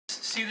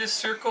See this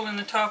circle in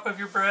the top of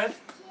your bread?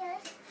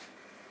 Yes.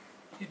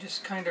 You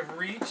just kind of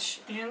reach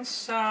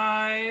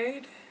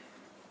inside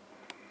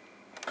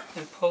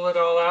and pull it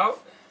all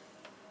out.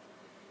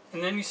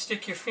 And then you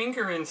stick your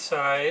finger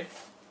inside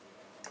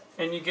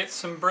and you get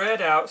some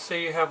bread out so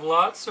you have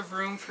lots of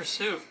room for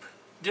soup,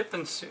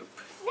 dipping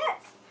soup. Look.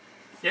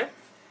 Yep.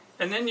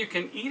 And then you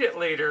can eat it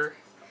later,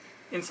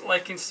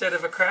 like instead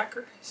of a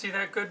cracker. See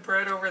that good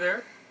bread over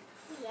there?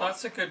 Yes.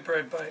 Lots of good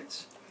bread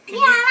bites. I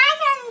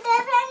can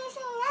dip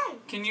anything in.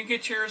 Can you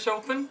get yours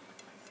open?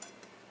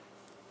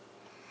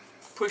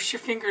 Push your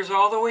fingers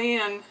all the way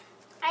in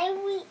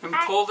and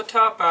pull the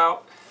top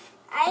out.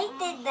 I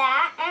did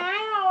that, and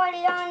I'm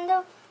already on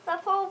the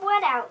pull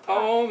bread out part.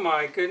 Oh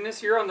my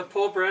goodness, you're on the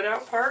pull bread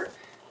out part?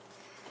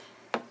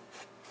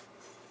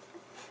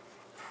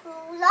 Pull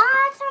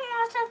lots and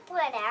lots of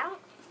bread out.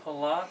 Pull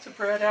lots of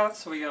bread out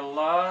so we got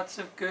lots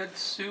of good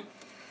soup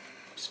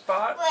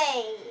spots.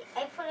 Wait,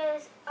 I put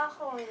a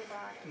hole in the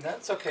bottom.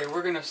 That's okay,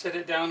 we're going to sit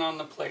it down on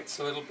the plate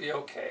so it'll be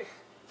okay.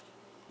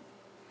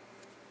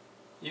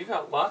 You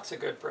got lots of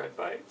good bread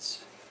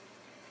bites.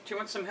 Do you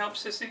want some help,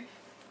 Sissy?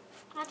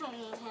 I don't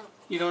need help.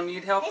 You don't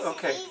need help? This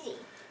Okay. is easy.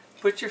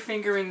 Put your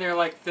finger in there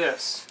like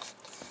this.